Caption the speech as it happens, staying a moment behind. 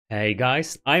Hey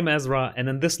guys, I'm Azra, and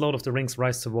in this Lord of the Rings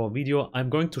Rise to War video, I'm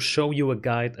going to show you a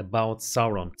guide about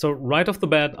Sauron. So right off the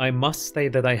bat, I must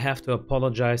state that I have to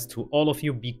apologize to all of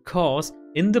you because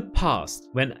in the past,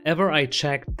 whenever I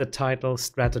checked the title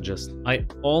Strategist, I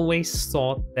always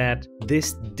thought that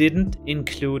this didn't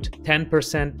include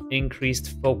 10%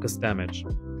 increased focus damage.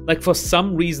 Like for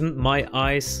some reason my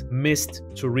eyes missed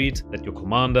to read that your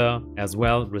commander as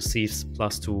well receives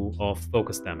 +2 of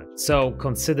focus damage. So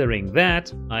considering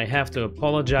that, I have to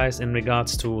apologize in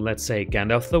regards to, let's say,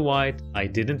 Gandalf the White. I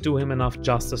didn't do him enough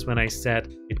justice when I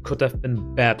said it could have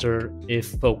been better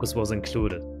if focus was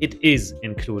included. It is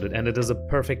included and it is a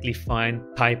perfectly fine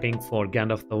typing for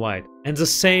Gandalf the White. And the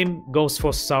same goes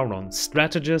for Sauron.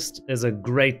 Strategist is a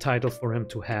great title for him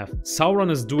to have. Sauron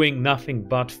is doing nothing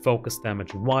but focus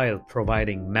damage while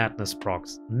providing madness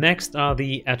procs. Next are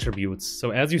the attributes. So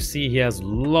as you see, he has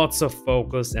lots of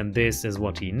focus and this is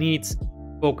what he needs.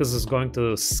 Focus is going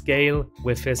to scale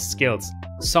with his skills.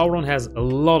 Sauron has a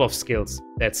lot of skills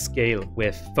that scale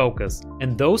with focus,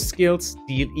 and those skills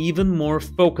deal even more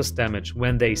focus damage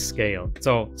when they scale.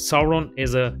 So Sauron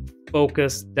is a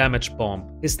focus damage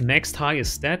bomb. His next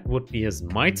highest stat would be his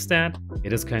might stat.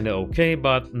 It is kinda okay,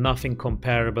 but nothing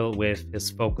comparable with his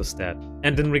focus stat.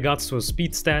 And in regards to his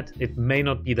speed stat, it may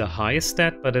not be the highest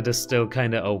stat, but it is still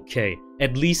kinda okay.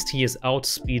 At least he is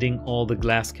outspeeding all the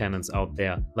glass cannons out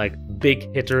there, like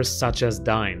big hitters such as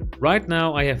Dine. Right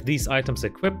now I have these items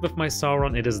equipped with my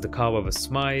Sauron. It is the Carver with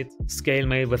Smite, Scale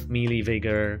Mail with Melee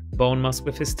Vigor, Bone Musk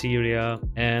with Hysteria,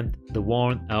 and the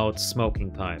Worn Out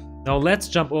Smoking Pipe. Now let's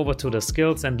jump over to the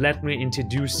skills and let me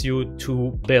introduce you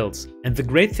to builds. And the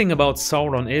great thing about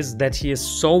Sauron is that he is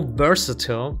so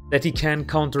versatile that he can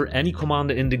counter any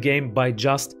commander in the game by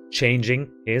just changing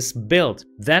his build.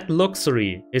 That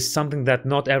luxury is something that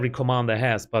not every commander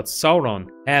has, but Sauron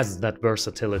has that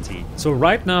versatility. So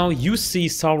right now you see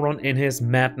Sauron in his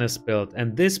Madness build,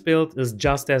 and this build is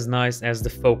just as nice as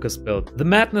the Focus build. The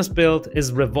Madness build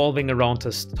is revolving around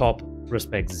his top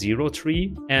respect 0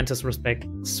 tree and his respect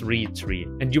 3 tree,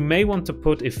 and you may want to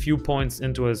put a few points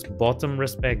into his bottom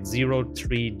respect 0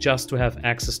 tree just to have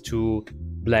access to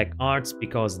black arts,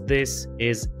 because this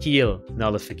is heal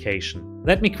nullification.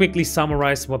 Let me quickly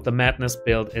summarize what the Madness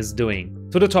build is doing.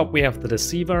 To the top we have the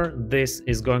Deceiver. This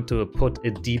is going to put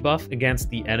a debuff against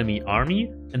the enemy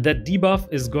army, and that debuff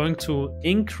is going to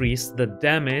increase the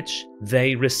damage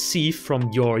they receive from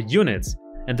your units.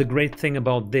 And the great thing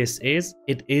about this is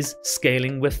it is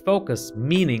scaling with focus,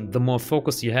 meaning the more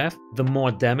focus you have, the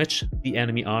more damage the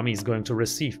enemy army is going to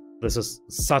receive. This is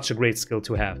such a great skill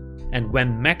to have. And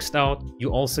when maxed out,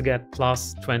 you also get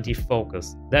 +20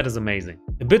 focus. That is amazing.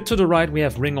 A bit to the right, we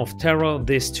have Ring of Terror.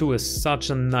 This too is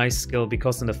such a nice skill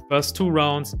because in the first 2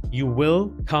 rounds, you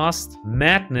will cast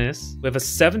Madness with a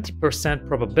 70%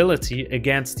 probability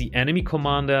against the enemy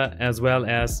commander as well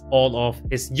as all of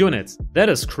his units. That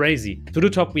is crazy. To the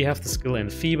top, we have the skill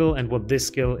Enfeeble, and what this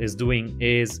skill is doing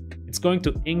is it's going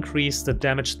to increase the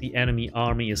damage the enemy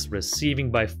army is receiving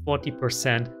by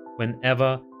 40%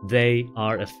 whenever they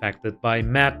are affected by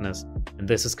Madness. And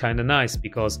this is kind of nice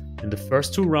because in the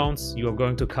first 2 rounds you are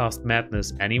going to cast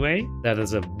Madness anyway. That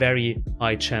is a very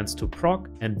high chance to proc,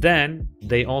 and then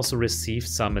they also receive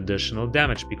some additional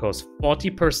damage because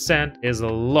 40% is a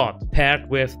lot. Paired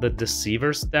with the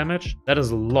Deceiver's damage, that is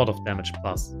a lot of damage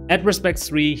plus. At respect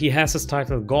 3 he has his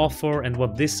title Gorfor, and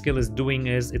what this skill is doing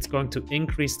is it's going to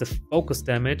increase the focus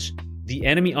damage the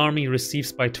enemy army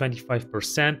receives by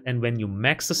 25%, and when you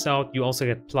max this out you also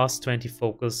get +20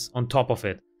 focus on top of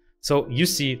it. So you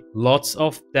see lots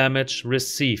of damage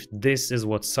received. This is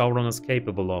what Sauron is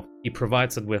capable of. He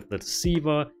provides it with the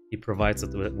Deceiver, he provides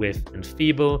it with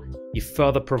Enfeeble, he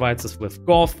further provides us with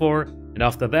Gorfor, and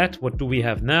after that, what do we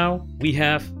have now? We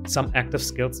have some active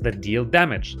skills that deal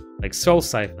damage, like Soul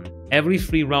Siphon. Every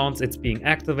 3 rounds it's being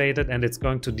activated and it's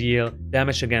going to deal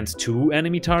damage against 2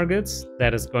 enemy targets.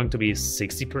 That is going to be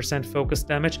 60% focus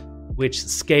damage, which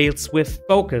scales with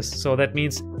focus. So that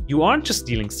means you aren't just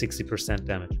dealing 60%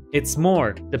 damage. It's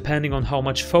more, depending on how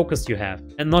much focus you have.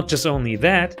 And not just only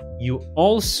that, you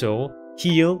also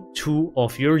heal 2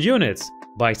 of your units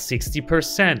by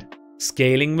 60%.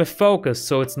 Scaling with focus,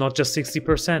 so it's not just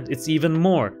 60%, it's even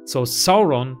more. So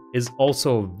Sauron is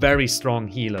also a very strong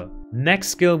healer. Next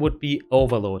skill would be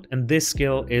Overload, and this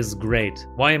skill is great.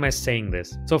 Why am I saying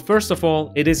this? So first of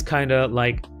all, it is kinda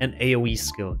like an AoE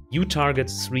skill. You target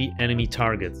 3 enemy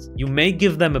targets. You may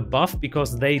give them a buff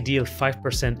because they deal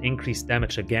 5% increased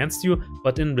damage against you,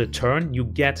 but in return you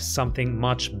get something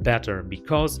much better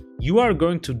because you are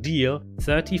going to deal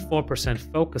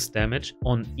 34% focus damage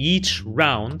on each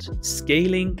round,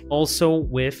 scaling also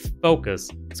with focus.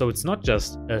 So it's not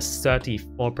just a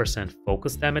 34%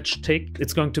 focus damage tick,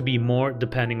 it's going to be more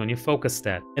depending on your focus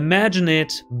stat. Imagine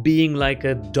it being like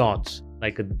a dot,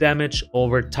 like a damage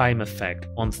over time effect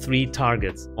on 3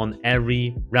 targets on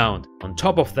every round. On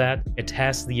top of that, it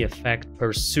has the effect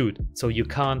Pursuit, so you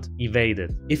can't evade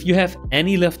it. If you have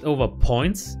any leftover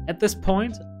points at this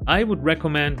point, I would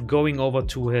recommend going over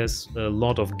to his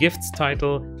Lord of Gifts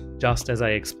title, just as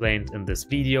I explained in this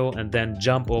video, and then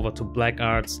jump over to Black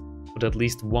Arts, put at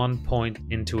least 1 point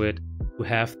into it to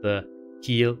have the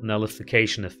heal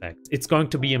nullification effect. It's going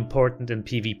to be important in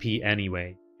PvP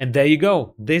anyway. And there you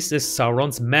go, this is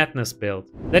Sauron's Madness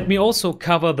build. Let me also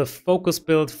cover the focus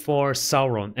build for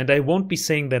Sauron, and I won't be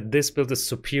saying that this build is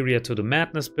superior to the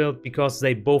Madness build because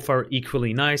they both are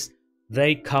equally nice.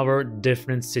 They cover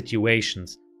different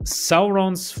situations.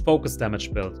 Sauron's focus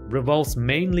damage build revolves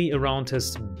mainly around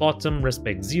his bottom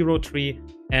respect 0 tree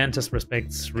and his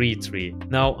respect 3 tree.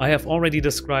 Now, I have already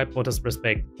described what his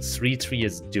respect 3 tree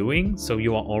is doing, so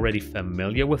you are already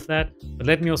familiar with that. But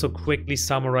let me also quickly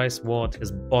summarize what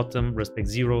his bottom respect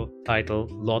 0 title,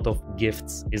 Lord of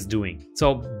Gifts, is doing.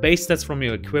 So base stats from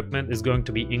your equipment is going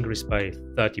to be increased by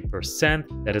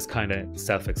 30%. That is kind of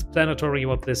self-explanatory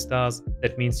what this does.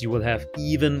 That means you will have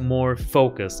even more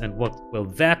focus. And what will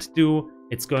that do?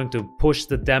 It's going to push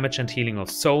the damage and healing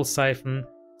of Soul Siphon.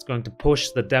 It's going to push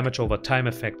the damage over time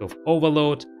effect of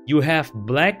Overload. You have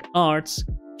Black Arts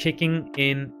kicking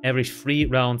in every 3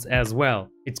 rounds as well.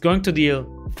 It's going to deal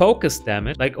focus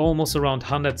damage, like almost around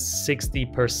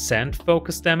 160%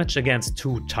 focus damage against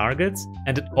 2 targets,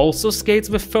 and it also skates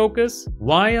with focus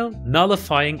while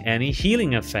nullifying any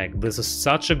healing effect. This is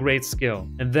such a great skill.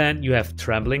 And then you have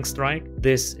Trembling Strike.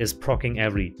 This is proccing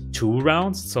every 2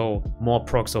 rounds, so more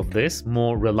procs of this,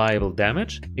 more reliable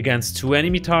damage. Against 2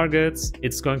 enemy targets,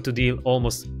 it's going to deal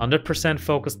almost 100%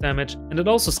 focus damage, and it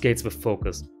also skates with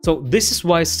focus. So this is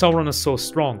why Sauron is so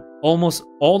strong. Almost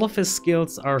all of his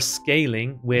skills are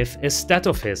scaling with a stat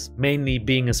of his, mainly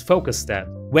being his focus stat.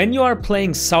 When you are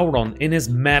playing Sauron in his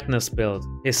Madness build,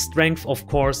 his strength of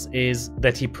course is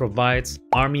that he provides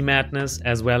Army Madness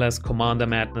as well as Commander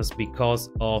Madness because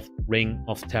of Ring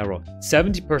of Terror.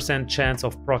 70% chance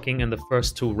of proccing in the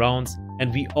first 2 rounds,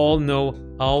 and we all know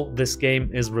how this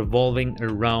game is revolving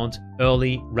around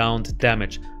early round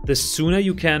damage. The sooner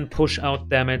you can push out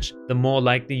damage, the more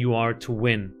likely you are to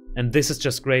win. And this is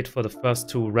just great for the first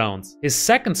 2 rounds. His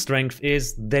second strength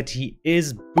is that he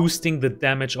is boosting the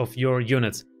damage of your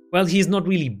units. Well, he's not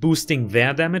really boosting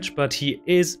their damage, but he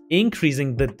is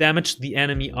increasing the damage the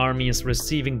enemy army is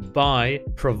receiving by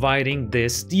providing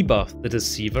this debuff, the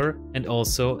Deceiver, and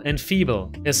also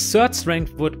Enfeeble. His third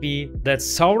strength would be that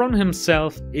Sauron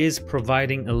himself is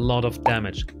providing a lot of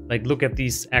damage. Like, look at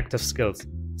these active skills.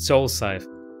 Soul Siphon,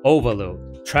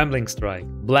 Overload, Trembling Strike,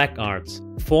 Black Arts.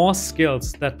 4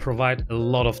 skills that provide a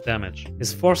lot of damage.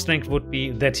 His fourth strength would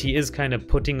be that he is kind of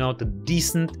putting out a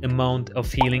decent amount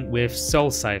of healing with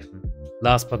Soul Siphon.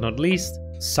 Last but not least,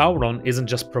 Sauron isn't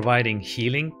just providing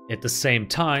healing, at the same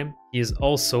time, he is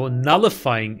also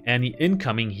nullifying any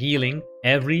incoming healing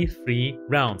every 3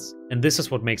 rounds. And this is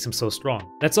what makes him so strong.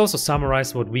 Let's also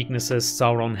summarize what weaknesses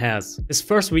Sauron has. His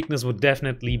first weakness would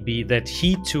definitely be that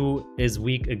he too is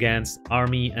weak against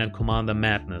Army and Commander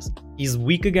Madness. He's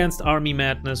weak against Army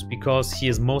Madness because he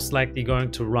is most likely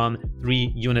going to run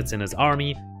 3 units in his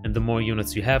army, and the more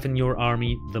units you have in your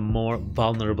army, the more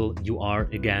vulnerable you are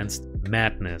against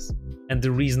Madness. And the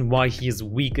reason why he is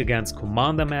weak against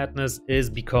Commander Madness is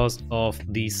because of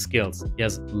these skills. He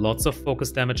has lots of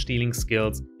focus damage dealing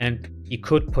skills, and he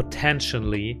could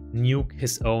potentially nuke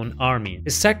his own army.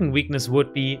 His second weakness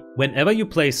would be whenever you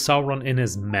play Sauron in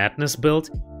his Madness build,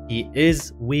 he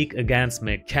is weak against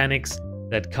mechanics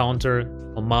that counter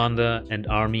Commander and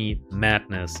Army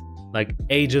Madness. Like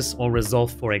Aegis or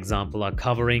Resolve, for example, are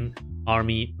covering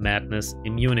Army Madness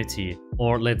immunity.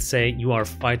 Or let's say you are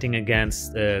fighting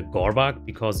against Gorbak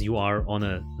because you are on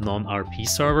a non-RP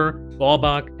server.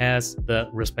 Gorbak has the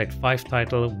Respect 5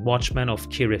 title Watchman of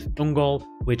Kirith Ungol,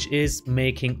 which is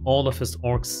making all of his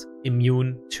orcs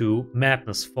immune to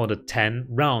madness for the 10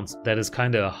 rounds. That is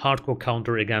kind of a hardcore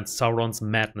counter against Sauron's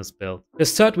madness build.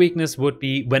 His third weakness would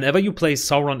be whenever you play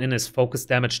Sauron in his focus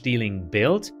damage dealing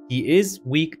build, he is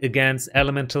weak against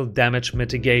elemental damage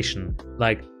mitigation.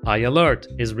 Like High Alert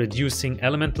is reducing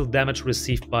elemental damage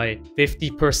received by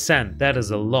 50%. That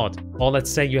is a lot. Or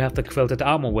let's say you have the Quilted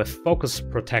Armor with focus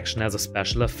protection as a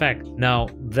special effect. Now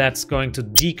that's going to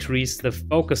decrease the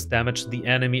focus damage the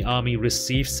enemy army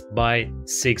receives by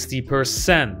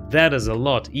 60%. That is a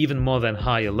lot, even more than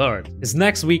High Alert. His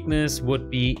next weakness would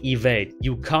be Evade.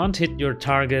 You can't hit your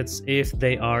targets if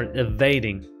they are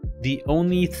evading. The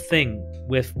only thing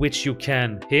with which you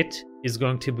can hit is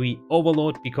going to be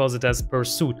Overload because it has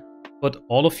Pursuit, but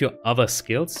all of your other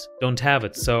skills don't have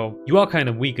it, so you are kind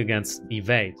of weak against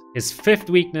Evade. His fifth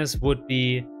weakness would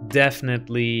be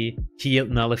definitely Heal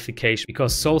Nullification,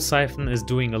 because Soul Siphon is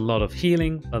doing a lot of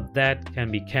healing, but that can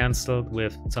be cancelled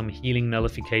with some healing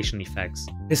nullification effects.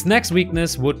 His next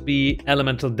weakness would be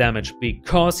Elemental Damage,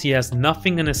 because he has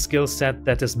nothing in his skill set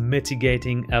that is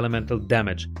mitigating elemental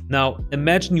damage. Now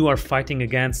imagine you are fighting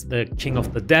against the King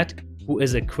of the Dead, who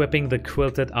is equipping the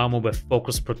Quilted Armor with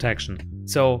focus protection.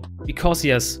 So, because he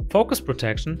has focus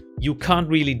protection, you can't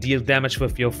really deal damage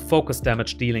with your focus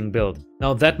damage dealing build.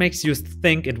 Now that makes you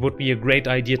think it would be a great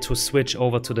idea to switch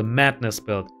over to the Madness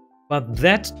build. But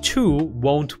that too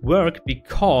won't work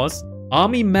because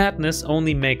Army Madness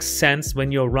only makes sense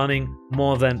when you're running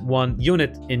more than one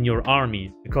unit in your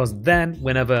army. Because then,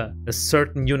 whenever a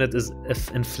certain unit is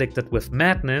inflicted with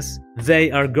Madness,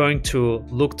 they are going to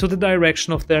look to the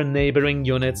direction of their neighboring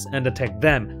units and attack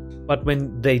them. But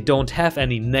when they don't have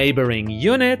any neighboring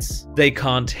units, they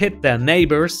can't hit their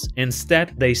neighbors.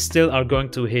 Instead, they still are going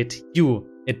to hit you.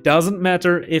 It doesn't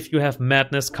matter if you have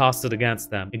Madness casted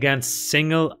against them. Against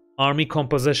single army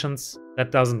compositions,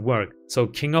 that doesn't work. So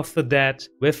King of the Dead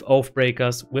with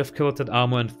Oathbreakers, with Quilted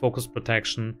Armor and Focus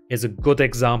Protection is a good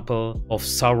example of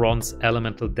Sauron's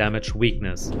elemental damage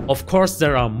weakness. Of course,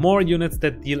 there are more units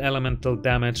that deal elemental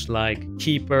damage like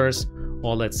Keepers,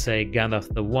 or let's say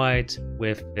Gandalf the White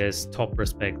with his Top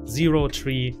Respect 0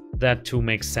 tree. That too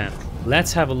makes sense.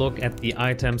 Let's have a look at the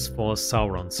items for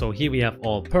Sauron. So here we have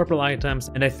all purple items,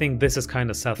 and I think this is kind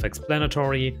of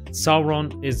self-explanatory.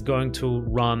 Sauron is going to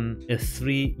run a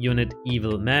 3-unit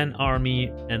evil man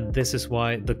army, and this is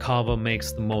why the Carver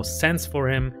makes the most sense for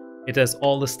him. It has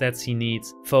all the stats he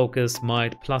needs: focus,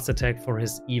 might, plus attack for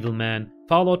his evil man,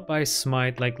 followed by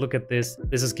smite. Like, look at this.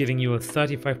 This is giving you a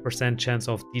 35% chance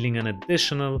of dealing an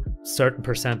additional certain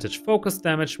percentage focus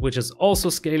damage, which is also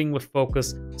scaling with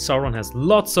focus. Sauron has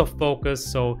lots of focus,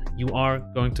 so you are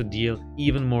going to deal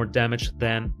even more damage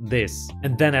than this.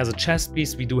 And then as a chest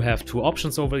piece, we do have two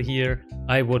options over here.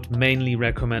 I would mainly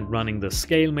recommend running the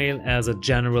Scale Mail as a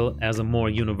general, as a more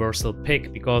universal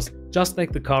pick, because just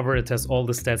like the cover, it has all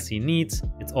the stats he needs.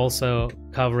 It's also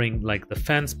covering like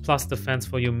defense plus defense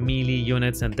for your melee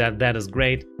units, and that is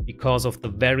great because of the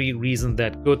very reason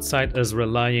that good side is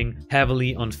relying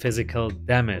heavily on physical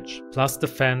damage. Plus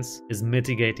defense is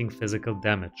mitigating physical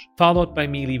damage. Followed by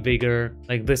melee vigor.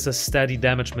 Like, this is steady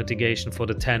damage mitigation for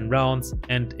the 10 rounds,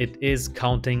 and it is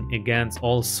counting against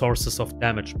all sources of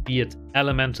damage, be it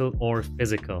elemental or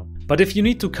physical. But if you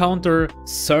need to counter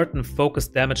certain focus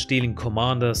damage dealing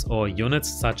commanders or units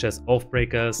such as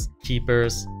Oathbreakers,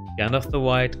 Keepers, Gandalf the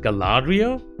White,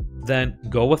 Galadriel, then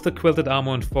go with the Quilted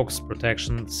Armor and Focus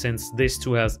Protection, since this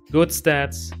too has good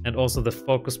stats and also the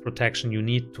focus protection you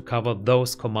need to cover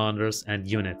those commanders and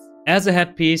units. As a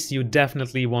headpiece, you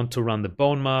definitely want to run the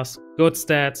Bone Mask. Good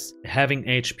stats, having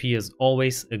HP is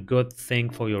always a good thing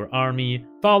for your army,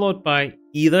 followed by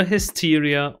either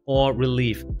Hysteria or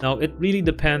Relief. Now, it really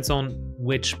depends on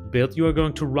which build you are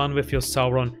going to run with your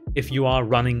Sauron. If you are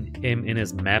running him in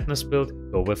his Madness build,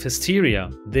 go with Hysteria.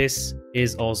 This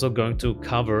is also going to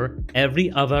cover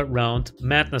every other round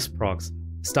Madness procs,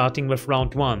 starting with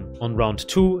round 1. On round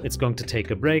 2, it's going to take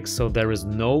a break, so there is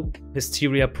no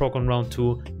Hysteria proc on round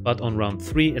 2, but on round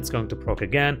 3, it's going to proc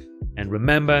again. And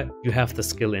remember, you have the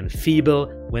skill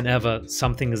Enfeeble. Whenever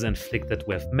something is inflicted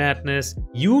with Madness,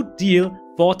 you deal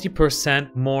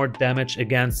 40% more damage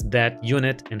against that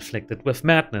unit inflicted with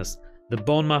Madness. The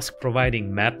Bone Mask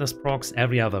providing Madness procs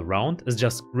every other round is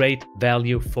just great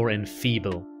value for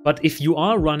Enfeeble. But if you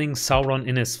are running Sauron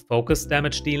in his focus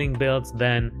damage dealing builds,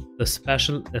 then the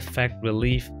special effect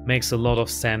Relief makes a lot of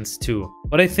sense too.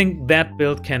 But I think that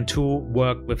build can too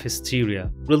work with Hysteria.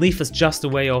 Relief is just a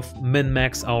way of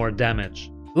min-max our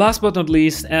damage. Last but not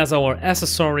least, as our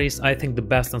accessories, I think the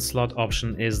best in slot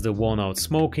option is the worn out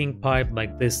smoking pipe.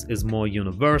 Like, this is more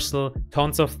universal,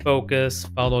 tons of focus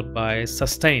followed by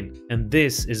sustain, and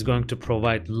this is going to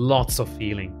provide lots of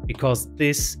healing because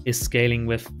this is scaling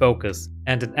with focus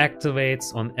and it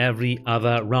activates on every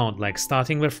other round, like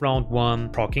starting with round 1,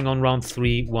 proccing on round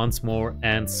 3 once more,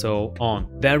 and so on.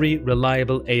 Very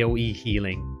reliable AoE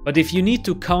healing. But if you need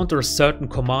to counter certain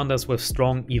commanders with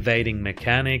strong evading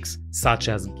mechanics, such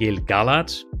as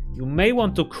Gil-galad, you may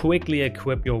want to quickly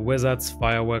equip your wizard's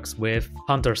fireworks with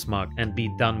Hunter's Mark and be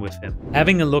done with him.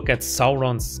 Having a look at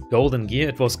Sauron's golden gear,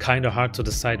 it was kinda hard to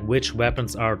decide which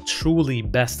weapons are truly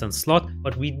best in slot,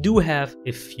 but we do have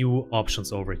a few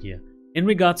options over here. In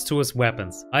regards to his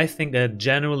weapons, I think a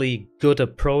generally good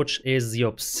approach is the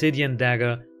Obsidian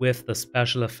Dagger with the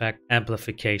special effect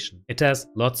Amplification. It has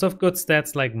lots of good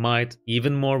stats like Might,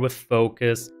 even more with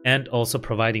Focus, and also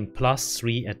providing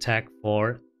 +3 attack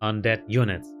for undead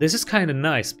units. This is kinda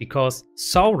nice because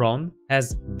Sauron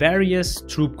has various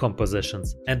troop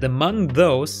compositions, and among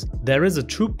those there is a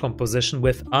troop composition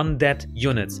with undead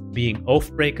units, being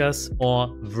Oathbreakers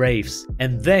or Wraiths,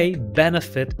 and they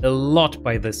benefit a lot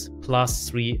by this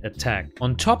 +3 attack.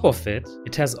 On top of it,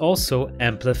 it has also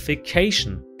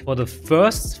Amplification. For the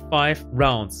first 5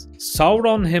 rounds,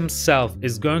 Sauron himself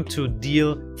is going to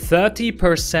deal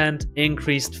 30%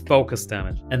 increased focus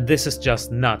damage. And this is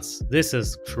just nuts. This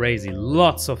is crazy.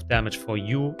 Lots of damage for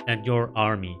you and your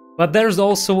army. But there's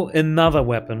also another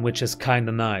weapon which is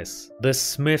kinda nice. The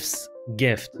Smith's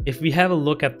Gift. If we have a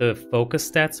look at the focus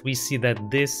stats, we see that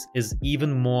this is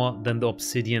even more than the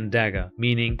Obsidian Dagger,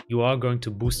 meaning you are going to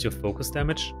boost your focus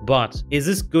damage. But is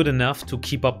this good enough to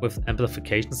keep up with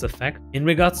Amplification's effect? In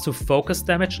regards to focus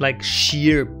damage, like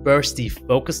sheer bursty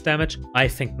focus damage, I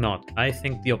think not. I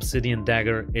think the Obsidian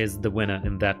Dagger is the winner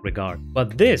in that regard.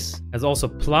 But this has also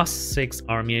 +6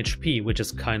 army HP, which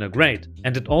is kinda great.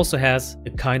 And it also has a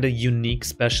kinda unique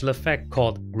special effect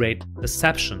called Great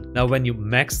Deception. Now when you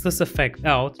max this effect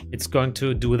out, it's going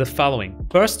to do the following.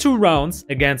 First 2 rounds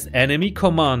against enemy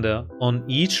commander on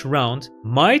each round,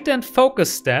 Might and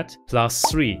Focus stat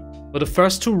 +3. For the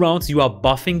first 2 rounds you are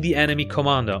buffing the enemy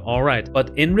commander, alright,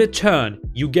 but in return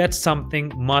you get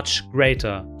something much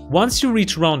greater. Once you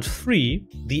reach round 3,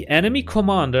 the enemy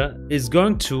commander is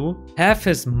going to have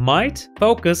his Might,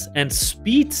 Focus and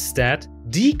Speed stat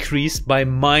decreased by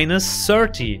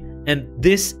 -30. And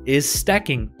this is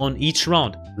stacking on each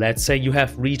round. Let's say you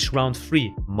have reached round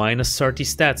 3, -30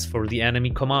 stats for the enemy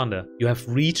commander. You have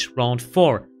reached round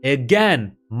 4,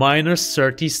 again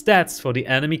 -30 stats for the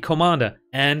enemy commander,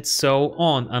 and so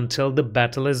on until the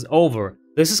battle is over.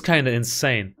 This is kinda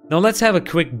insane. Now let's have a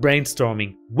quick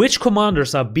brainstorming. Which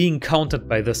commanders are being countered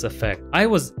by this effect? I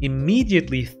was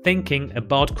immediately thinking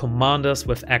about commanders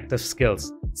with active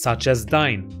skills, such as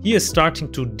Dain. He is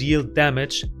starting to deal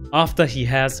damage after he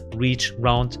has reached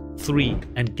round 3.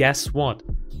 And guess what?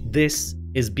 This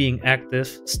is being active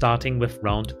starting with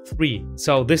round 3.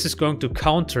 So this is going to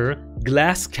counter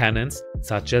glass cannons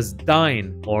such as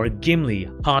Dain or Gimli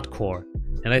hardcore.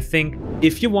 And I think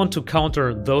if you want to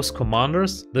counter those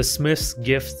commanders, the Smith's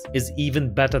Gift is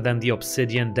even better than the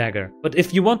Obsidian Dagger. But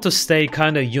if you want to stay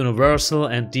kinda universal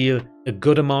and deal a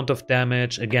good amount of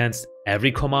damage against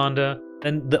every commander,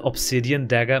 then the Obsidian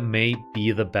Dagger may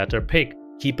be the better pick.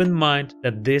 Keep in mind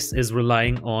that this is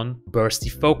relying on bursty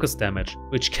focus damage,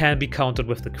 which can be countered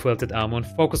with the Quilted Armor and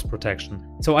Focus Protection.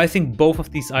 So I think both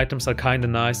of these items are kinda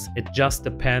nice, it just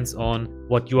depends on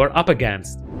what you are up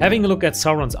against. Having a look at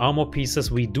Sauron's armor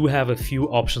pieces, we do have a few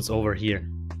options over here.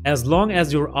 As long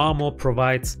as your armor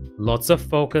provides lots of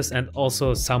focus and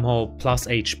also somehow plus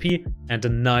HP and a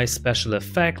nice special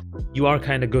effect, you are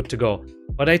kinda good to go.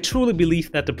 But I truly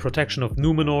believe that the protection of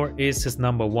Numenor is his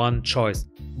 #1 choice.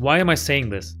 Why am I saying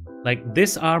this? Like,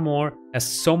 this armor has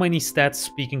so many stats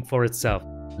speaking for itself.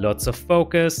 Lots of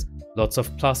focus, lots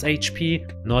of plus HP,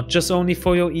 not just only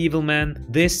for your evil man,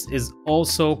 this is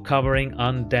also covering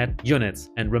undead units.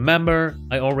 And remember,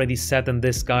 I already said in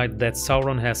this guide that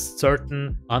Sauron has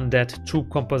certain undead troop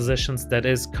compositions that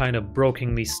is kind of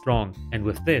brokenly strong. And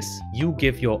with this, you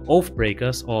give your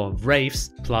Oathbreakers or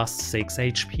Wraiths +6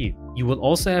 HP. You will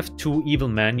also have 2 evil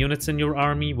man units in your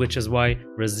army, which is why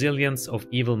Resilience of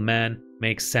Evil Man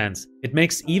makes sense. It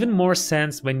makes even more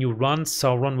sense when you run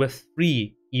Sauron with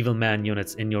 3 evil man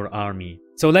units in your army.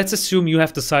 So let's assume you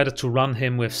have decided to run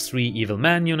him with 3 evil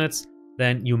man units,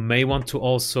 then you may want to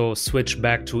also switch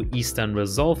back to Eastern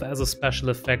Resolve as a special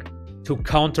effect to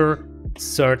counter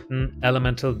certain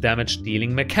elemental damage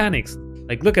dealing mechanics.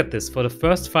 Like, look at this, for the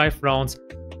first 5 rounds,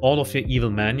 all of your evil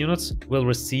man units will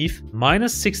receive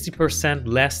minus 60%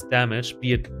 less damage,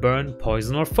 be it burn,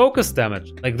 poison, or focus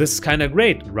damage. Like, this is kind of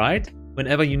great, right?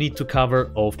 Whenever you need to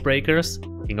cover Oathbreakers,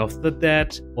 King of the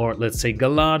Dead, or let's say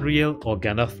Galadriel or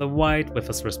Gandalf the White with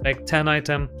his Respect 10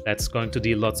 item, that's going to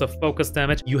deal lots of focus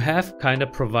damage. You have kind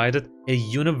of provided a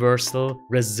universal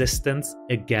resistance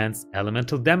against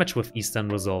elemental damage with Eastern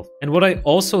Resolve. And what I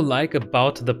also like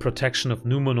about the protection of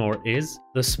Numenor is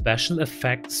the special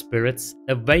effect Spirits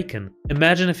Awaken.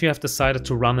 Imagine if you have decided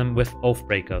to run them with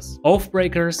Oathbreakers.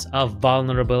 Oathbreakers are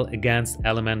vulnerable against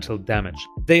elemental damage.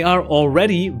 They are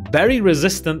already very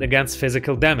resistant against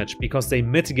physical damage because they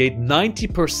mitigate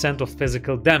 90% of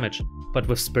physical damage. But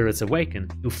with Spirits Awaken,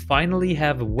 you finally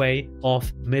have a way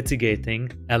of mitigating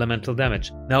elemental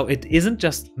damage. Now, it isn't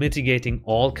just mitigating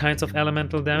all kinds of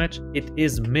elemental damage, it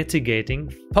is mitigating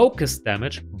focus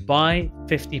damage by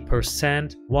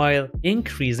 50% while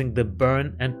increasing the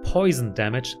burn and poison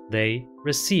damage they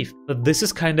receive. But this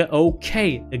is kinda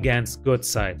okay against Good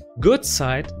Side. Good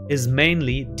Side is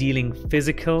mainly dealing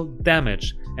physical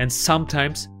damage and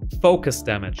sometimes focus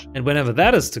damage. And whenever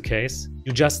that is the case,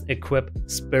 you just equip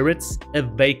Spirits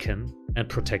Awaken and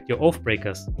protect your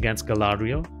Oathbreakers against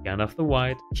Galadriel, Gandalf the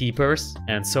White, Keepers,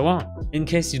 and so on. In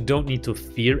case you don't need to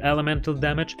fear elemental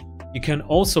damage, you can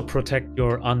also protect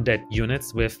your undead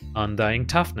units with Undying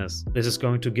Toughness. This is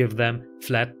going to give them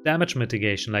flat damage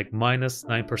mitigation, like minus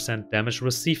 9% damage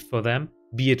received for them,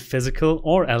 be it physical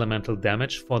or elemental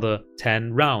damage for the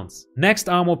 10 rounds. Next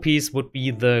armor piece would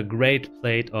be the Great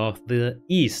Plate of the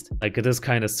East. Like, it is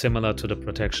kind of similar to the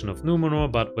protection of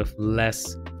Numenor, but with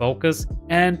less focus.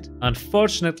 And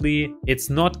unfortunately, it's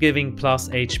not giving plus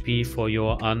HP for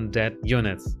your undead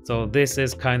units. So this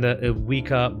is kind of a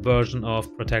weaker version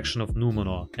of protection of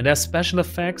Numenor. And as special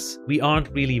effects, we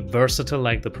aren't really versatile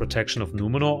like the protection of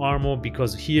Numenor armor,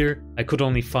 because here I could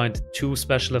only find 2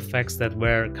 special effects that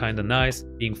were kind of nice,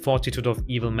 being Fortitude of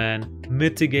Evil Man,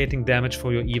 mitigating damage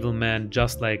for your Evil Man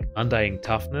just like Undying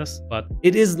Toughness, but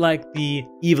it is like the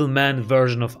Evil Man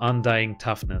version of Undying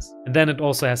Toughness. And then it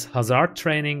also has Hazard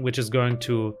Training, which is going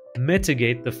to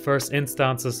mitigate the first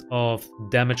instances of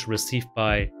damage received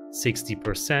by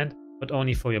 60%, but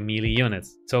only for your melee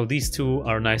units. So these 2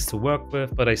 are nice to work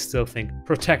with, but I still think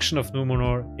Protection of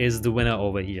Numenor is the winner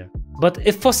over here. But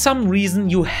if for some reason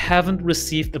you haven't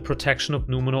received the Protection of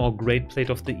Numenor or Great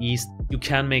Plate of the East, you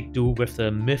can make do with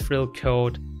the Mithril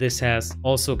Coat. This has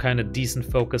also kind of decent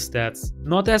focus stats.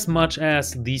 Not as much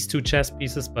as these 2 chest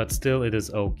pieces, but still it is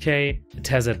okay. It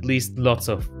has at least lots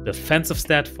of defensive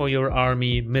stat for your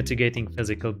army, mitigating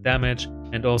physical damage,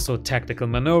 and also tactical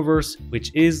maneuvers,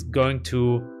 which is going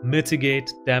to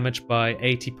mitigate damage by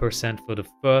 80% for the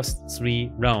first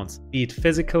 3 rounds, be it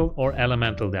physical or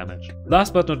elemental damage.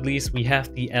 Last but not least, we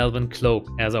have the Elven Cloak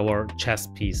as our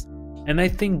chest piece. And I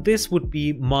think this would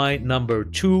be my number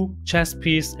 2 chest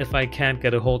piece if I can't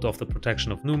get a hold of the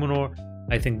Protection of Numenor.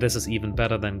 I think this is even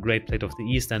better than Great Plate of the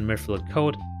East and Mithril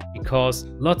Coat, because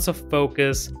lots of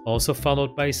focus, also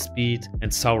followed by speed,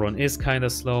 and Sauron is kinda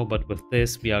slow, but with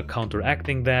this we are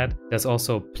counteracting that. There's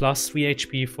also plus 3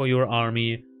 HP for your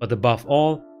army, but above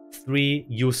all, 3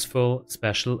 useful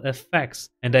special effects.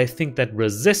 And I think that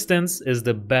Resistance is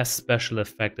the best special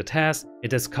effect it has.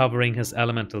 It is covering his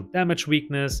elemental damage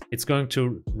weakness. It's going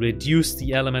to reduce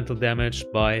the elemental damage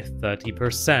by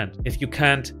 30%. If you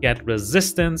can't get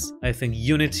Resistance, I think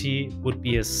Unity would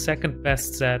be a second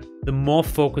best set. The more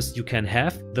focus you can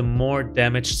have, the more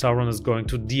damage Sauron is going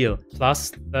to deal.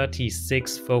 Plus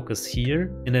 36 focus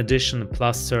here, in addition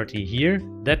plus 30 here.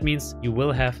 That means you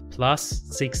will have plus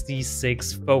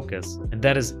 66 focus. And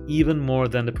that is even more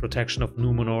than the Protection of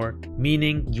Numenor,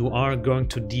 meaning you are going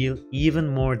to deal even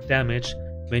more damage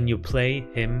when you play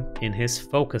him in his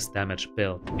focus damage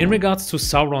build. In regards to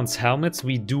Sauron's helmets,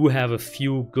 we do have a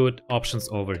few good options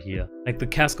over here. Like the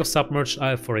Cask of Submerged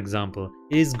Isle, for example,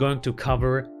 is going to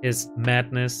cover his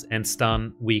madness and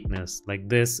stun weakness. Like,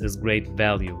 this is great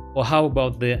value. Or how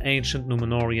about the Ancient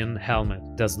Numenorian helmet?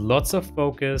 Does lots of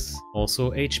focus,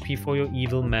 also HP for your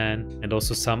evil man, and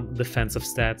also some defensive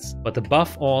stats. But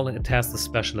above all, it has the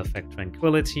special effect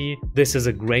Tranquility. This is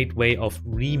a great way of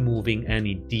removing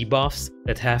any debuffs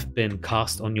that have been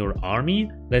cast on your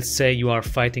army. Let's say you are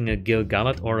fighting a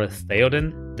Gil-galad or a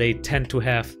Theoden. They tend to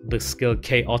have the skill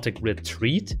Chaotic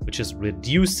Retreat, which is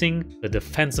reducing the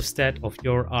defensive stat of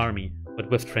your army. but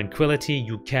with Tranquility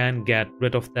you can get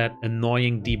rid of that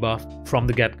annoying debuff from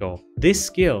the get-go. This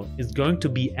skill is going to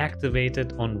be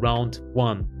activated on round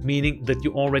 1, meaning that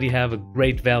you already have a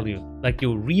great value, like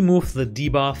you remove the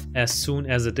debuff as soon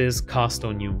as it is cast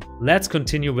on you. Let's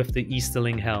continue with the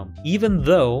Easterling helm. Even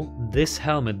though this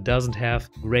helmet doesn't have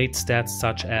great stats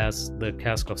such as the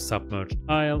Cask of Submerged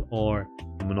Isle or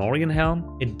the Menorian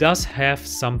helm, it does have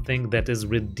something that is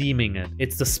redeeming it.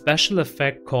 It's the special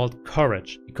effect called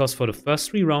Courage, because for the first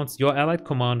 3 rounds your allied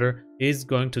commander is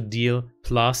going to deal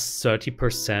plus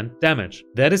 30% damage.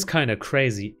 That is kinda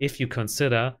crazy if you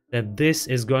consider that this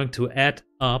is going to add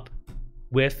up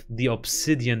with the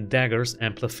Obsidian Dagger's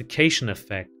amplification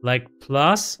effect, like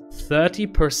plus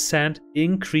 30%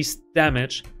 increased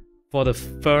damage for the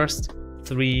first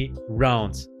 3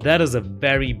 rounds. That is a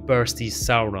very bursty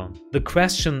Sauron. The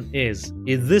question is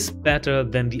this better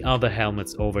than the other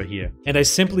helmets over here? And I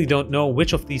simply don't know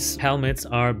which of these helmets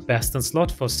are best in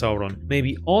slot for Sauron.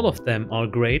 Maybe all of them are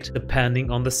great depending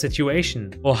on the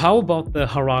situation. Or how about the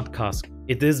Harad Cask?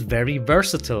 It is very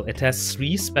versatile. It has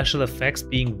 3 special effects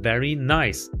being very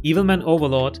nice. Evil Man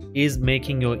Overlord is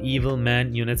making your Evil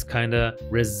Man units kinda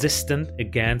resistant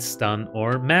against stun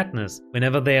or madness.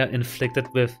 Whenever they are inflicted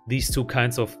with these 2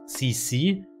 kinds of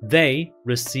CC, they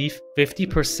receive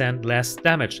 50% less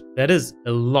damage. That is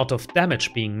a lot of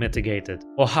damage being mitigated.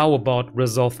 Or how about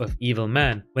Resolve of Evil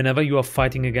Man? Whenever you are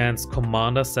fighting against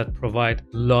commanders that provide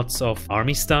lots of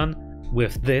army stun,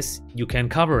 with this, you can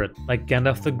cover it, like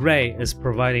Gandalf the Grey is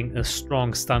providing a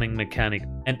strong stunning mechanic.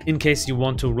 And in case you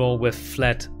want to roll with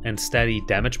flat and steady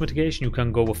damage mitigation, you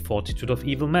can go with Fortitude of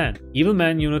Evil Man. Evil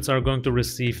Man units are going to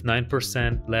receive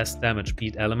 9% less damage, be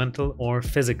it elemental or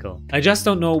physical. I just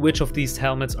don't know which of these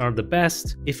helmets are the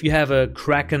best. If you have a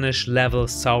Krakenish level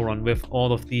Sauron with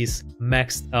all of these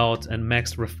maxed out and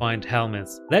maxed refined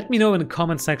helmets, let me know in the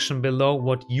comment section below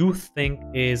what you think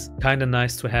is kinda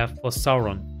nice to have for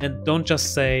Sauron. And don't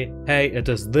just say, hey, it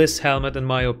is this helmet in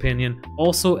my opinion.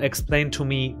 Also explain to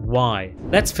me why.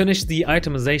 Let's finish the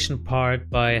itemization part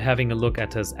by having a look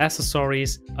at his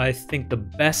accessories. I think the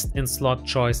best in slot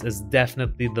choice is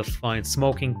definitely the Fine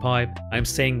Smoking Pipe. I'm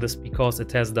saying this because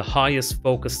it has the highest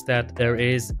focus stat there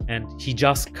is and he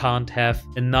just can't have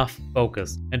enough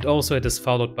focus. And also it is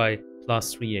followed by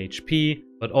plus 3 HP,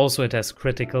 but also it has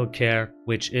critical care,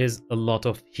 which is a lot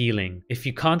of healing. If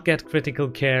you can't get critical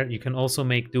care, you can also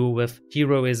make do with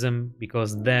heroism,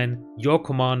 because then your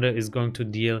commander is going to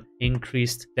deal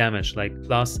increased damage, like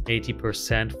plus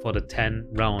 80% for the 10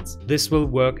 rounds. This will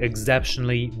work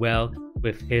exceptionally well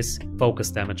with his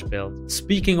focus damage build.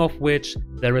 Speaking of which,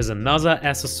 there is another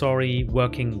accessory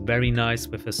working very nice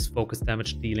with his focus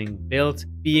damage dealing build,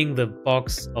 being the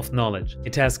Box of Knowledge.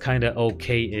 It has kinda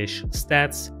okay-ish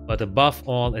stats, but above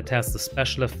all it has the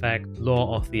special effect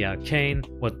Law of the Arcane.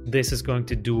 What this is going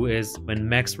to do is, when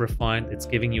max refined, it's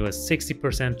giving you a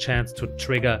 60% chance to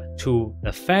trigger 2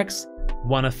 effects.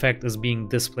 One effect is being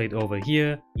displayed over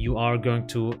here. You are going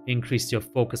to increase your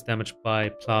focus damage by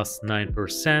plus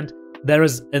 9%. There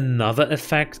is another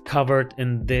effect covered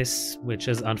in this, which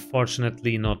is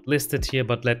unfortunately not listed here,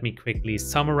 but let me quickly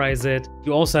summarize it.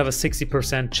 You also have a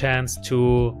 60% chance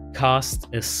to cast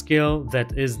a skill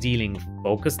that is dealing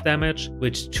focus damage,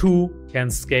 which too can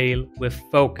scale with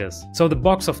focus. So the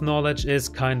Box of Knowledge is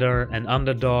kinda an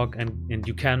underdog, and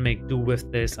you can make do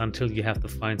with this until you have the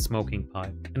Fine Smoking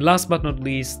Pipe. And last but not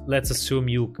least, let's assume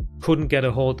you couldn't get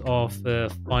a hold of the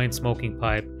Fine Smoking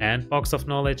Pipe and Box of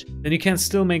Knowledge, then you can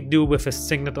still make do with a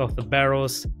Signet of the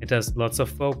Barrows. It has lots of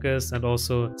focus and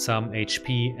also some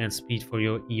HP and speed for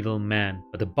your Evil Man.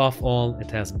 But above all,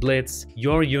 it has Blitz.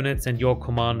 Your units and your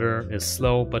commander is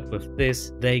slow, but with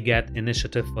this, they get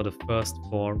initiative for the first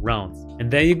 4 rounds.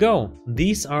 And there you go.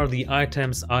 These are the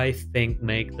items I think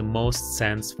make the most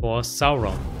sense for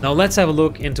Sauron. Now let's have a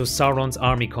look into Sauron's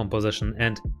army composition,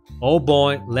 and oh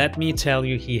boy, let me tell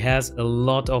you, he has a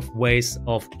lot of ways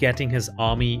of getting his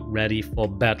army ready for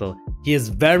battle. He is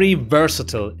very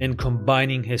versatile in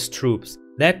combining his troops.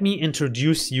 Let me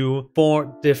introduce you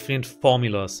 4 different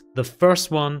formulas. The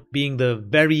first one being the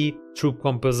very troop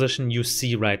composition you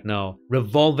see right now,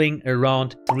 revolving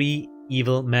around 3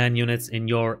 Evil Man units in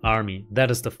your army.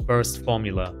 That is the first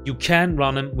formula. You can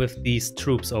run them with these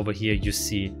troops over here you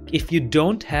see. If you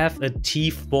don't have a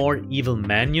T4 Evil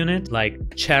Man unit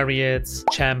like Chariots,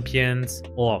 Champions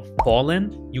or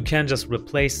Fallen, you can just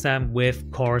replace them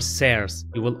with Corsairs.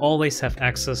 You will always have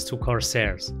access to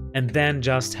Corsairs. And then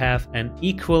just have an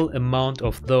equal amount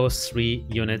of those 3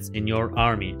 units in your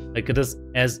army. Like, it is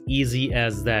as easy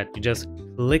as that. You just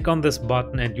click on this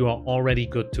button and you are already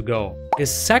good to go. His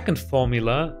second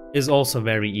formula is also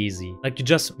very easy. Like, you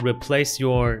just replace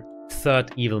your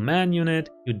third evil man unit,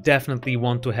 you definitely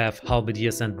want to have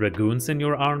halberdiers and dragoons in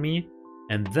your army.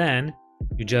 And then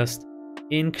you just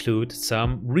include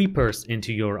some reapers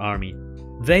into your army.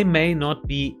 They may not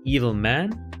be evil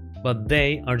men, but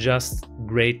they are just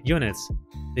great units.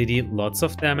 They deal lots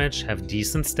of damage, have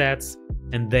decent stats,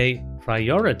 and they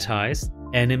prioritize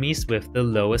enemies with the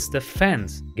lowest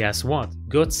defense. Guess what?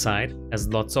 Good side has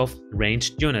lots of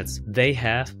ranged units. They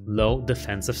have low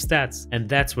defensive stats, and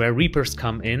that's where Reapers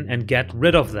come in and get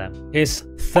rid of them. His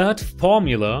third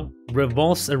formula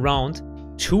revolves around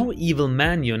 2 evil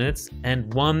man units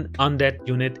and 1 undead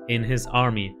unit in his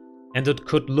army. And it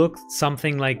could look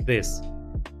something like this.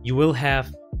 You will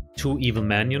have 2 evil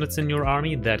man units in your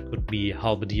army, that could be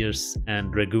halberdiers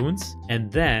and dragoons, and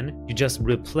then you just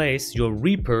replace your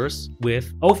reapers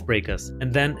with oathbreakers,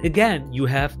 and then again you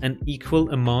have an equal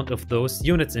amount of those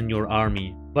units in your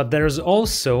army. But there's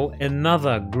also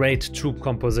another great troop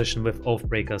composition with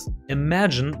oathbreakers.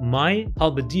 Imagine my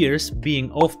halberdiers being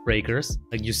oathbreakers.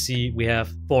 Like you see, we have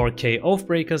 4k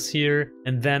oathbreakers here,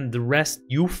 and then the rest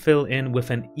you fill in with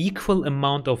an equal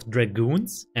amount of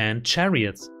dragoons and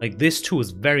chariots. Like this too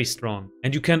is very strong.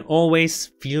 And you can always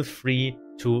feel free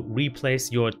to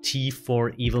replace your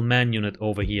T4 evil man unit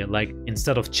over here. Like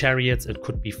instead of chariots, it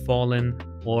could be fallen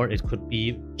or it could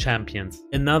be champions.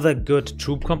 Another good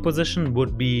troop composition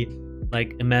would be,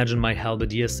 like, imagine my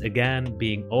halberdiers again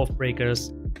being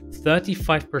oathbreakers,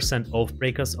 35%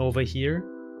 oathbreakers over here,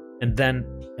 and then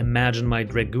imagine my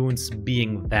dragoons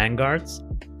being vanguards,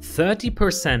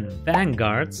 30%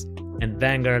 vanguards, and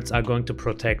vanguards are going to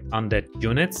protect undead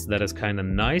units. That is kind of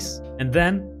nice. And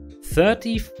then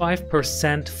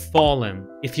 35% fallen.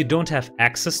 If you don't have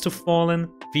access to fallen,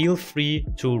 feel free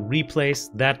to replace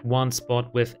that one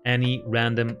spot with any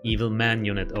random evil man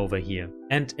unit over here.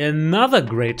 And another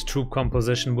great troop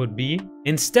composition would be,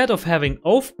 instead of having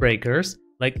oathbreakers,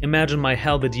 like imagine my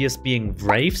halberdiers being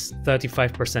wraiths,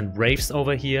 35% wraiths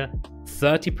over here,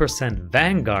 30%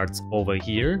 vanguards over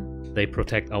here, they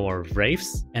protect our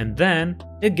wraiths, and then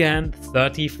again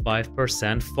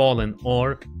 35% fallen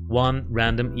or 1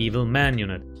 random evil man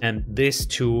unit, and this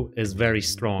too is very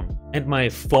strong. And my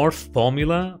fourth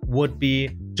formula would be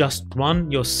just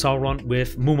run your Sauron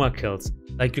with Muma kills.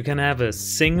 Like you can have a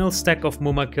single stack of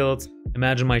Muma kills.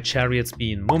 Imagine my chariots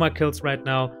being Muma kills right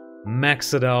now,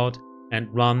 max it out and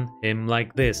run him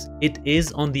like this. It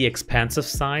is on the expensive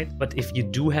side, but if you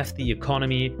do have the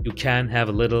economy, you can have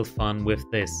a little fun with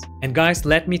this. And guys,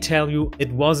 let me tell you,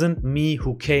 it wasn't me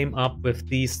who came up with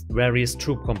these various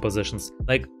troop compositions.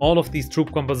 Like all of these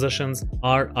troop compositions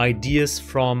are ideas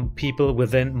from people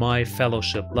within my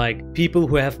fellowship, like people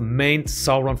who have mained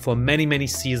Sauron for many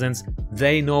seasons.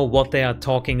 They know what they are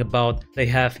talking about. They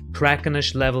have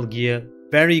Krakenish level gear,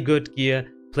 very good gear,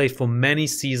 played for many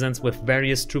seasons with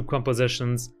various troop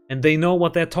compositions, and they know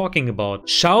what they're talking about.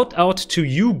 Shout out to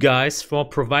you guys for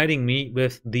providing me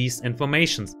with these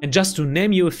informations. And just to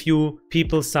name you a few,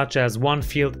 people such as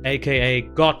OneField, aka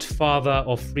Godfather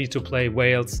of free-to-play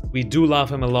Wales, we do love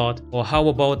him a lot. Or how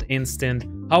about Instant?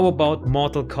 How about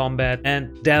Mortal Kombat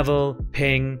and Devil,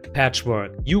 Ping,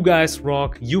 Patchwork? You guys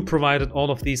rock, you provided all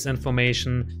of these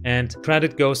information, and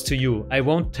credit goes to you. I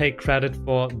won't take credit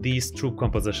for these troop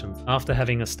compositions. After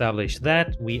having established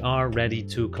that, we are ready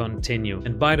to continue.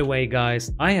 And by the way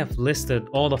guys, I have listed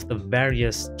all of the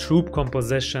various troop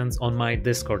compositions on my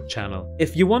Discord channel.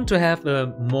 If you want to have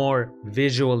a more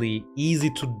visually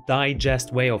easy to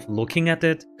digest way of looking at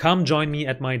it, come join me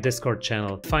at my Discord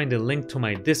channel. Find a link to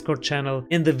my Discord channel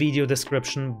in the video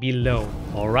description below.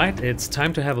 Alright, it's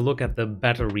time to have a look at the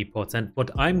battle reports, and what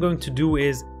I'm going to do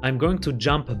is I'm going to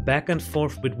jump back and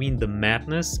forth between the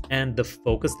Madness and the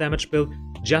Focus damage build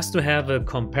just to have a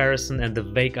comparison and a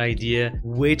vague idea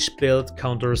which build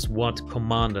counters what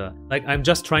commander. Like, I'm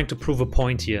just trying to prove a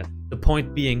point here. The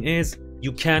point being is,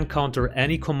 you can counter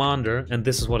any commander, and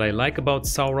this is what I like about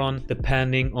Sauron,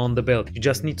 depending on the build. You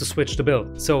just need to switch the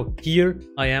build. So here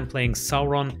I am playing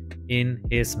Sauron in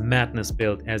his Madness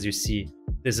build, as you see.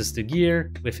 This is the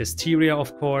gear with Hysteria,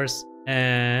 of course,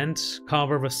 and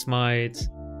Carver with Smite,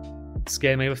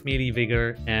 Scale Mail with Melee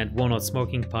Vigor, and One-Out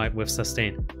Smoking Pipe with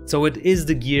Sustain. So it is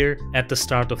the gear at the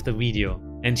start of the video.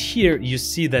 And here you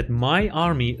see that my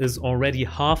army is already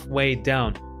halfway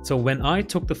down. So when I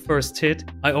took the first hit,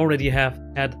 I already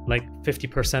had like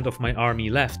 50% of my army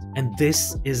left. And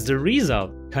this is the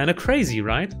result. Kinda crazy,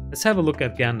 right? Let's have a look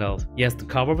at Gandalf. He has the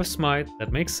Cover with Smite,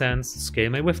 that makes sense. Scale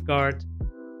Mail with Guard,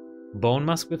 Bone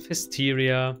Mask with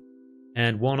Hysteria,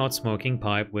 and One-Out Smoking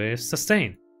Pipe with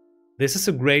Sustain. This is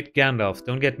a great Gandalf,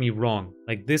 don't get me wrong.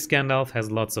 Like, this Gandalf has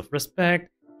lots of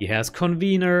respect, he has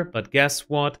Convener, but guess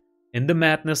what? in the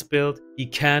Madness build, he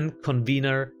can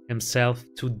convener himself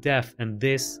to death, and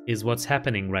this is what's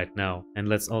happening right now. And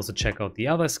let's also check out the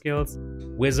other skills.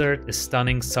 Wizard is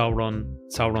stunning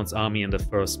Sauron's army in the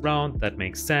first round. That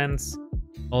makes sense.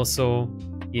 Also,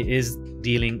 he is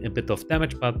dealing a bit of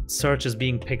damage, but Surge is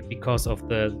being picked because of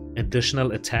the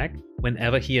additional attack.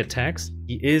 Whenever he attacks,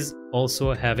 he is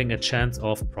also having a chance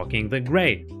of proccing the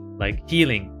Grey, like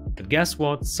healing. But guess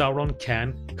what? Sauron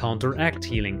can counteract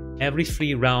healing. Every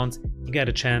 3 rounds, you get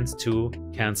a chance to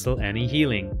cancel any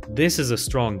healing. This is a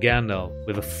strong Gandalf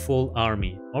with a full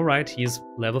army. Alright, he is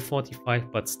level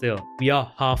 45, but still, we are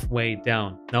halfway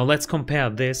down. Now let's compare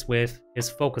this with his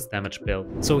focus damage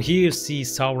build. So here you see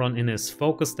Sauron in his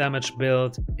focus damage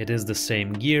build. It is the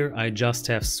same gear, I just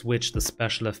have switched the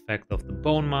special effect of the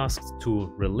bone masks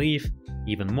to relief.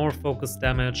 Even more focus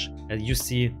damage. As you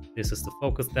see, this is the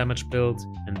focus damage build.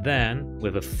 And then,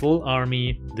 with a full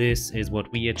army, this is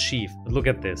what we achieve. But look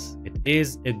at this. It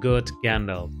is a good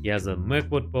Gandalf. He has a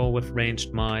Mirkwood bow with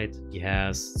ranged might. He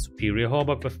has Superior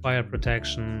Hauberk with fire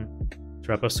protection.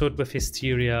 Trapper's Hood with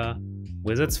Hysteria.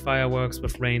 Wizard's Fireworks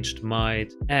with ranged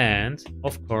might. And,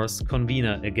 of course,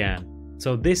 Convener again.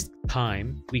 So this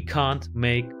time we can't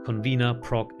make Convener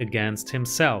proc against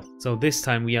himself. So this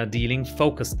time we are dealing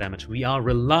focus damage. We are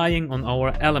relying on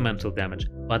our elemental damage.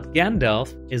 But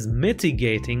Gandalf is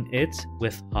mitigating it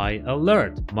with High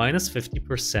Alert. Minus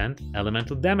 50%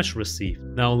 elemental damage received.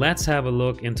 Now let's have a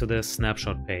look into the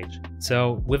snapshot page.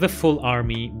 So with a full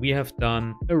army we have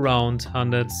done around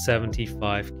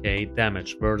 175k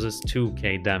damage versus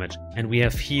 2k damage. And we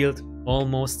have healed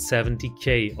almost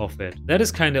 70k of it. That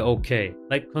is kinda okay.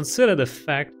 Like, consider the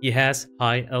fact he has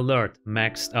High Alert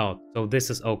maxed out. So this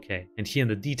is okay. And here in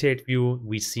the detailed view,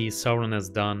 we see Sauron has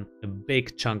done a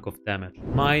big chunk of damage.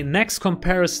 My next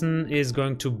comparison is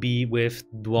going to be with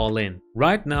Dwalin.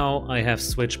 Right now, I have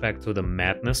switched back to the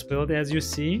Madness build, as you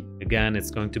see. Again,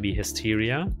 it's going to be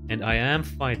Hysteria. And I am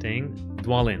fighting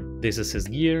Dwalin. This is his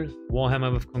gear,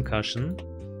 Warhammer with Concussion,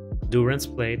 Durance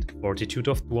Plate, Fortitude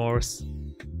of Dwarves,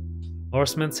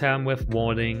 Horseman's Helm with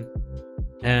Warding,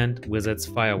 and Wizard's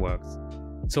Fireworks.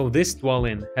 So this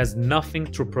Dwalin has nothing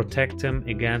to protect him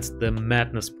against the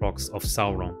madness procs of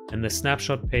Sauron. In the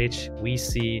snapshot page we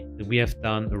see that we have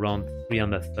done around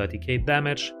 330k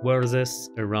damage versus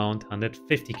around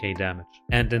 150k damage.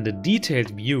 And in the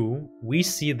detailed view we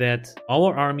see that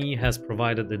our army has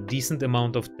provided a decent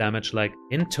amount of damage. Like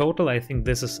in total I think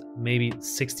this is maybe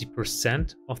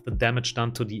 60% of the damage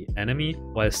done to the enemy,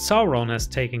 while Sauron has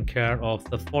taken care of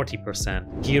the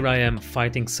 40%. Here I am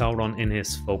fighting Sauron in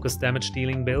his focus damage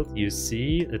dealing build. You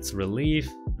see it's relief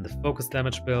in the focus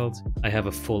damage build. I have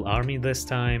a full army this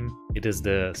time. It is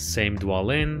the same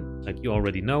Dwalin, like you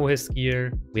already know his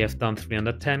gear. We have done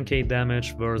 310k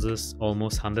damage versus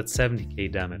almost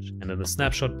 170k damage. And in the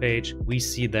snapshot page we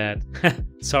see that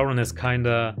Sauron has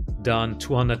kinda done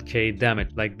 200k damage.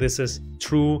 Like this is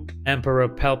true Emperor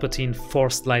Palpatine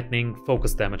Force Lightning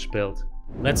focus damage build.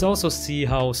 Let's also see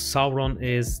how Sauron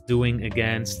is doing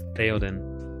against Theoden.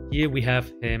 Here we have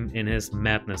him in his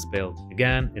Madness build.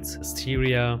 Again, it's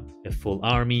Hysteria, a full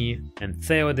army, and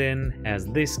Theoden has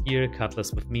this gear,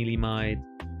 Cutlass with melee might,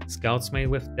 Scout's Mail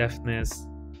with Deftness,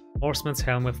 Horseman's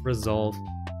Helm with Resolve,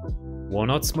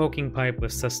 Worn-out Smoking Pipe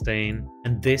with Sustain,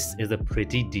 and this is a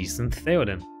pretty decent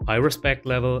Theoden. High respect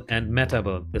level and meta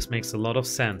build. This makes a lot of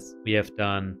sense. We have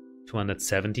done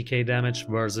 270k damage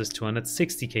versus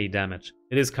 260k damage.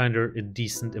 It is kinda a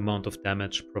decent amount of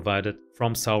damage provided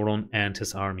from Sauron and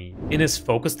his army. In his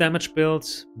focus damage build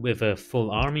with a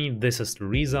full army, this is the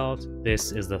result.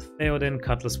 This is the Theoden,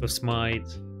 Cutlass with Smite,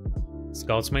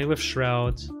 Scout's Mail with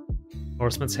Shroud,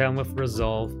 Horseman's Helm with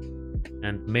Resolve,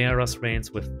 and Meara's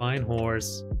Reins with Fine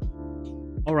Horse.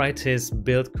 Alright, his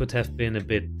build could have been a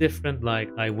bit different, like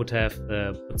I would have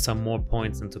put some more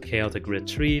points into Chaotic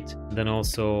Retreat, and then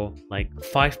also like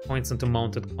 5 points into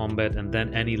Mounted Combat, and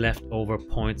then any leftover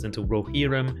points into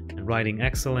Rohirrim and Riding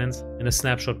Excellence. In a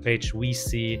snapshot page we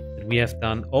see that we have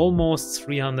done almost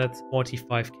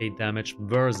 345k damage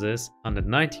versus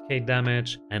 190k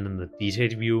damage, and in the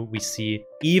detailed view we see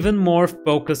even more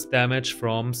focused damage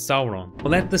from Sauron.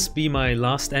 Well, let this be my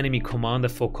last enemy commander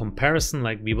for comparison,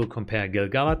 like we will compare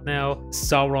Gil-galad now.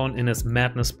 Sauron in his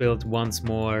Madness build once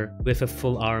more with a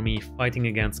full army fighting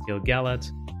against Gil-galad.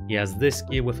 He has this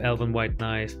gear with Elven White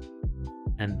Knife,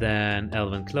 and then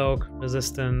Elven Cloak,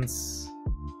 Resistance,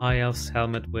 High Elf's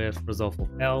Helmet with Resolve of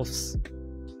Elves,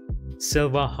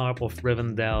 Silver Harp of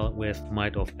Rivendell with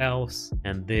Might of Elves,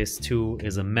 and this too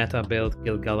is a meta build,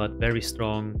 Gil-galad very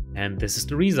strong, and this is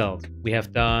the result. We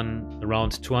have done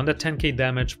around 210k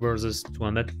damage versus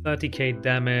 230k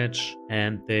damage,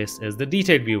 and this is the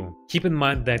detailed view. Keep in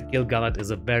mind that Gil-galad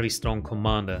is a very strong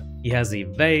commander. He has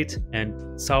Evade, and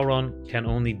Sauron can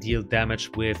only deal damage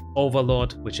with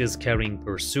Overlord, which is carrying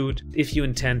Pursuit. If you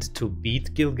intend to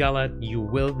beat Gil-galad, you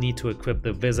will need to equip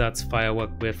the Wizard's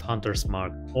Firework with Hunter's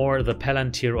Mark, or the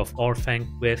Palantir of Orthanc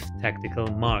with Tactical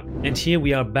Mark. And here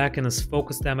we are back in his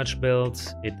focus damage build.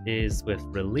 It is with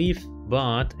Relief,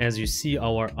 but as you see,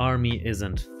 our army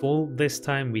isn't full this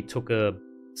time. We took a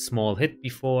small hit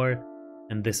before,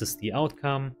 and this is the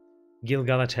outcome.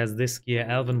 Gil-galad has this gear,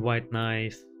 Elven White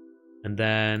Knife, and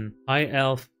then High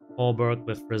Elf Hauberk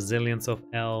with Resilience of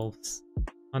Elves,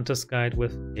 Hunter's Guide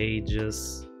with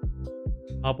Aegis,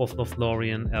 Harp of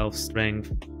Lothlorien, Elf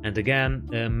Strength, and again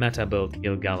a meta build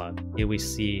Gil-galad. Here we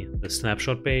see the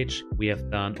snapshot page. We have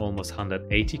done almost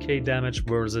 180k damage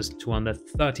versus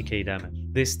 230k damage.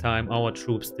 This time our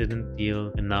troops didn't deal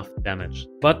enough damage.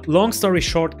 But long story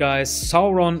short, guys,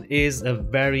 Sauron is a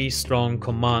very strong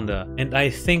commander, and I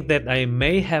think that I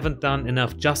may haven't done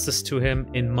enough justice to him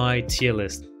in my tier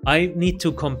list. I need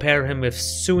to compare him with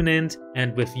Sunint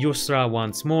and with Yusra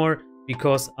once more,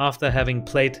 because after having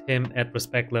played him at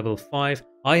respect level 5,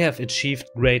 I have achieved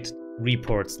great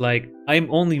reports. Like, I'm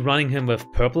only running him with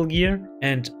purple gear,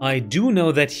 and I do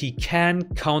know that he can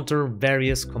counter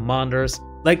various commanders.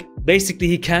 Like, basically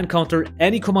he can counter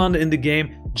any commander in the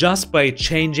game just by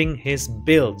changing his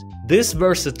build. This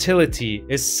versatility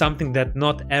is something that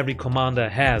not every commander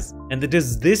has, and it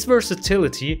is this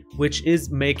versatility which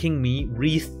is making me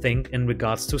rethink in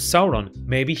regards to Sauron.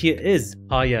 Maybe he is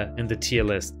higher in the tier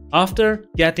list. After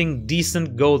getting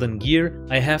decent golden gear,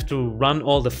 I have to run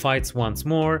all the fights once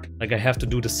more. Like, I have to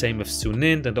do the same with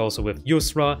Sunint and also with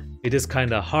Yusra. It is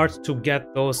kinda hard to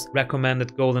get those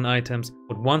recommended golden items,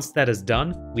 but once that is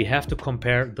done, we have to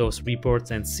compare those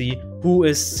reports and see who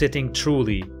is sitting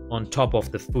truly on top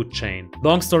of the food chain.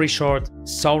 Long story short,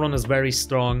 Sauron is very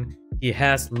strong. He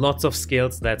has lots of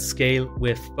skills that scale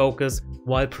with focus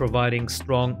while providing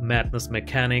strong madness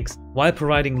mechanics, while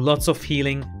providing lots of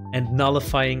healing and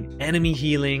nullifying enemy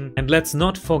healing. And let's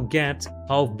not forget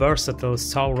how versatile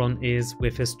Sauron is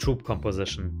with his troop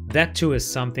composition. That too is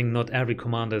something not every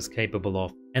commander is capable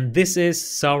of. And this is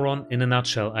Sauron in a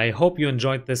nutshell. I hope you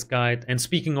enjoyed this guide, and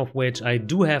speaking of which, I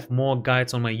do have more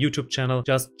guides on my YouTube channel.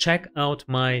 Just check out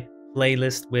my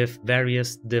playlist with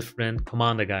various different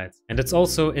commander guides. And it's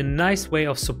also a nice way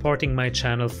of supporting my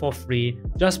channel for free.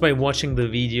 Just by watching the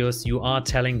videos, you are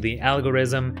telling the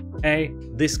algorithm, hey,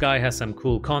 this guy has some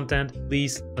cool content,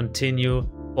 please continue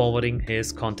forwarding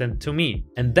his content to me.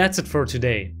 And that's it for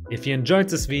today. If you enjoyed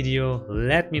this video,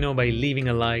 let me know by leaving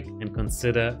a like and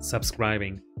consider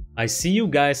subscribing. I see you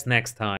guys next time.